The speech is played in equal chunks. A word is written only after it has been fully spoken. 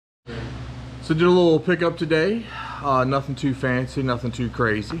So did a little pickup today. Nothing too fancy, nothing too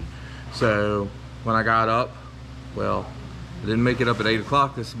crazy. So when I got up, well, I didn't make it up at 8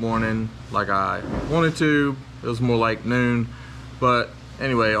 o'clock this morning like I wanted to. It was more like noon. But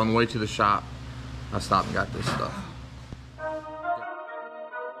anyway, on the way to the shop, I stopped and got this stuff.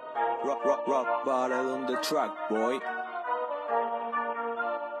 Rock bottle on the track, boy.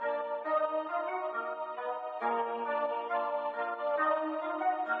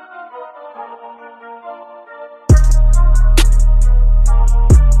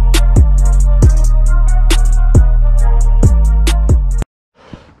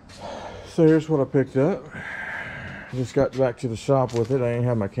 So here's what I picked up. I just got back to the shop with it. I didn't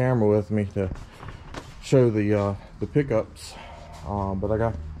have my camera with me to show the pickups, but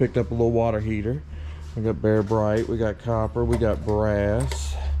I picked up a little water heater. We got Bear Bright, we got copper, we got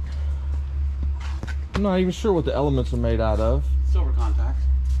brass. I'm not even sure what the elements are made out of. Silver contacts.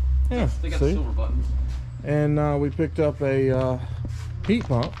 Yeah, They got see? silver buttons. And we picked up a heat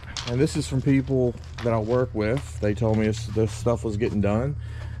pump, and this is from people that I work with. They told me this stuff was getting done,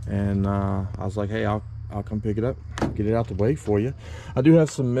 and I was like, hey, I'll come pick it up, get it out the way for you. I do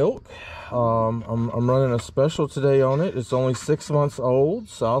have some milk. I'm running a special today on it. It's only 6 months old,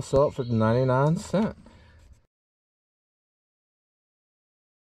 so I'll sell it for 99 cents.